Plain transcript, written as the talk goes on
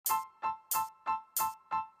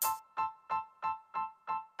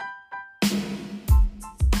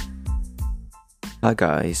Hi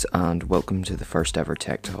guys, and welcome to the first ever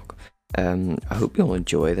Tech Talk. I hope you'll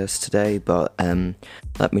enjoy this today, but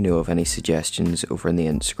let me know of any suggestions over in the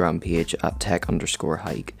Instagram page at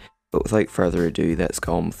tech_hike. But without further ado, let's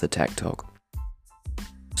go on with the Tech Talk.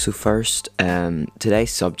 So first,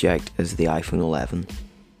 today's subject is the iPhone 11.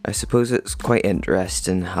 I suppose it's quite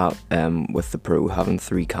interesting with the Pro having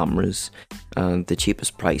 3 cameras, and the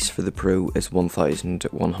cheapest price for the Pro is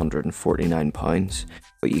 £1,149,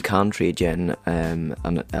 but you can trade in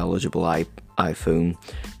an eligible iPhone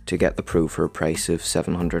to get the Pro for a price of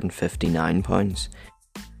 £759.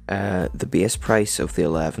 The base price of the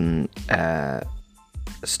 11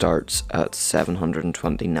 starts at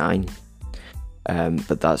 £729,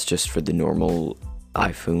 but that's just for the normal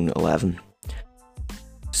iPhone 11.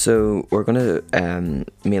 So we're going to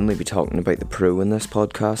mainly be talking about the Pro in this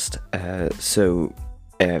podcast.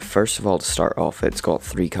 First of all, to start off, it's got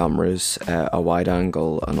 3 cameras, a wide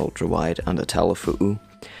angle, an ultra wide, and a telephoto.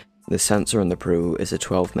 The sensor on the Pro is a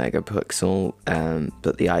 12 megapixel,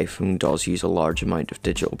 but the iPhone does use a large amount of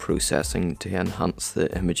digital processing to enhance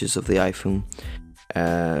the images of the iPhone.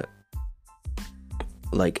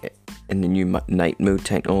 Like in the new night mode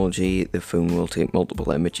technology, the phone will take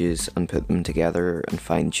multiple images and put them together and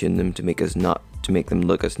fine-tune them to make them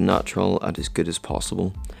look as natural and as good as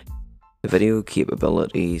possible. The video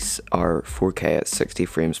capabilities are 4K at 60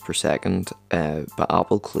 frames per second, but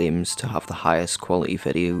Apple claims to have the highest quality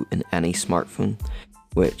video in any smartphone,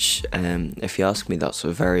 which, if you ask me, that's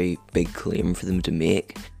a very big claim for them to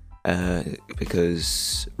make.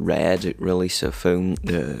 Because Red released a phone,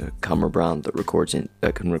 the camera brand that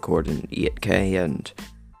can record in 8K and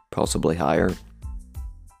possibly higher.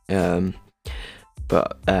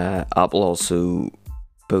 But Apple also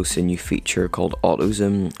boasts a new feature called Auto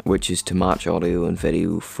Zoom, which is to match audio and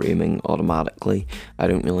video framing automatically. I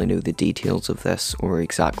don't really know the details of this or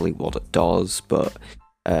exactly what it does, but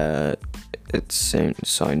it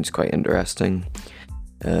sounds quite interesting.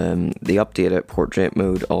 The updated portrait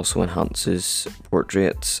mode also enhances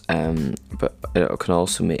portraits, but it can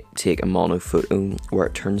also take a mono photo where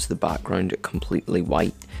it turns the background completely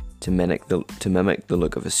white to mimic the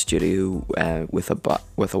look of a studio with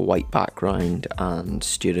a white background and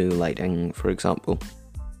studio lighting, for example.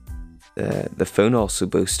 The phone also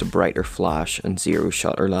boasts a brighter flash and zero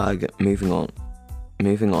shutter lag. Moving on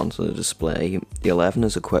to the display, the 11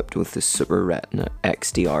 is equipped with the Super Retina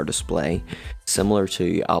XDR display, similar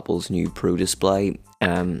to Apple's new Pro display,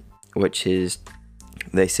 which is,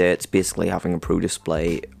 they say it's basically having a Pro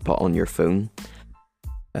display but on your phone.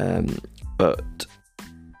 But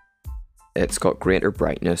it's got greater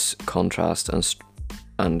brightness, contrast,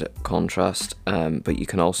 and contrast. But you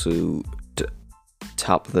can also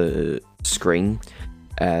tap the screen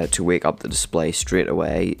to wake up the display straight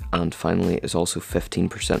away, and finally it is also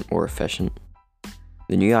 15% more efficient.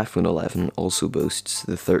 The new iPhone 11 also boasts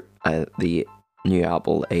the new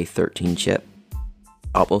Apple A13 chip.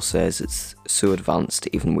 Apple says it's so advanced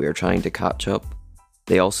even we're trying to catch up.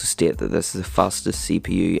 They also state that this is the fastest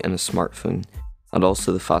CPU in a smartphone, and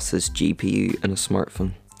also the fastest GPU in a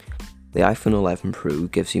smartphone. The iPhone 11 Pro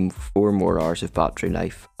gives you 4 more hours of battery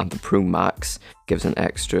life, and the Pro Max gives an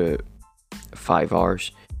extra 5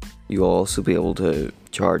 hours. You will also be able to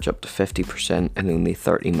charge up to 50% in only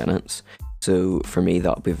 30 minutes. So for me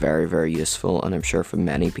that would be very, very useful, and I'm sure for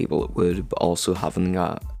many people it would, but also having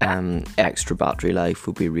that extra battery life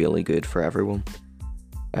would be really good for everyone.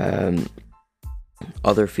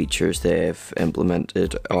 Other features they've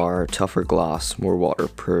implemented are tougher glass, more water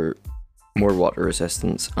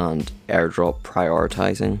resistance, and AirDrop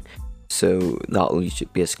prioritizing. So that will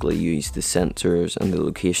basically use the sensors and the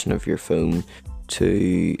location of your phone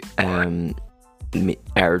to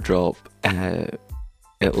AirDrop.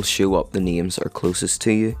 It will show up the names that are closest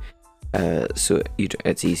to you, so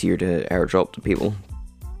it's easier to AirDrop to people.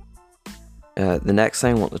 The next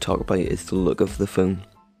thing I want to talk about is the look of the phone.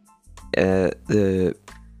 The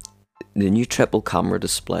new triple camera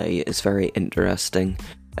display is very interesting.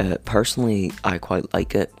 Personally, I quite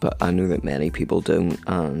like it, but I know that many people don't,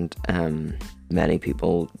 and many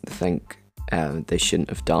people think they shouldn't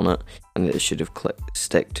have done it, and they should have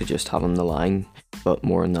stick to just having the line, but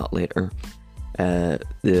more on that later. The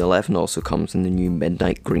 11 also comes in the new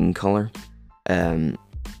midnight green colour, and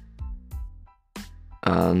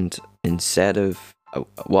instead of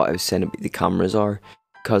what I was saying about the cameras are,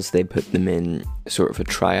 because they put them in sort of a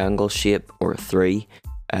triangle shape or a 3,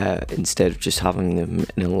 instead of just having them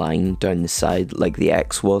in a line down the side like the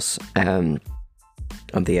X was, and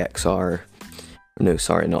the XR. No,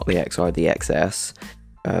 sorry, not the XR, the XS.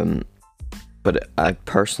 But I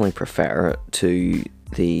personally prefer it to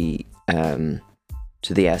the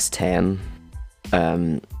S10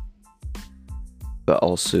 but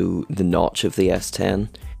also the notch of the S10.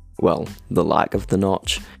 Well, the lack of the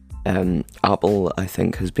notch. Apple, I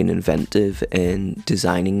think, has been inventive in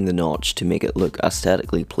designing the notch to make it look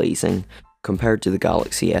aesthetically pleasing, compared to the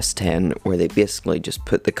Galaxy S10, where they basically just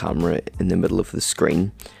put the camera in the middle of the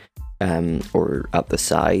screen, or at the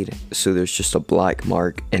side, so there's just a black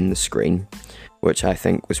mark in the screen, which I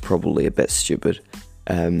think was probably a bit stupid.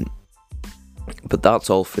 But that's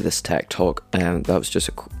all for this tech talk. That was just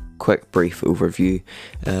a quick brief overview,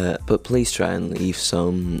 but please try and leave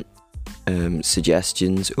some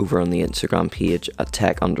suggestions over on the Instagram page at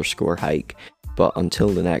tech_hike. But until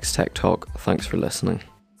the next tech talk, thanks for listening.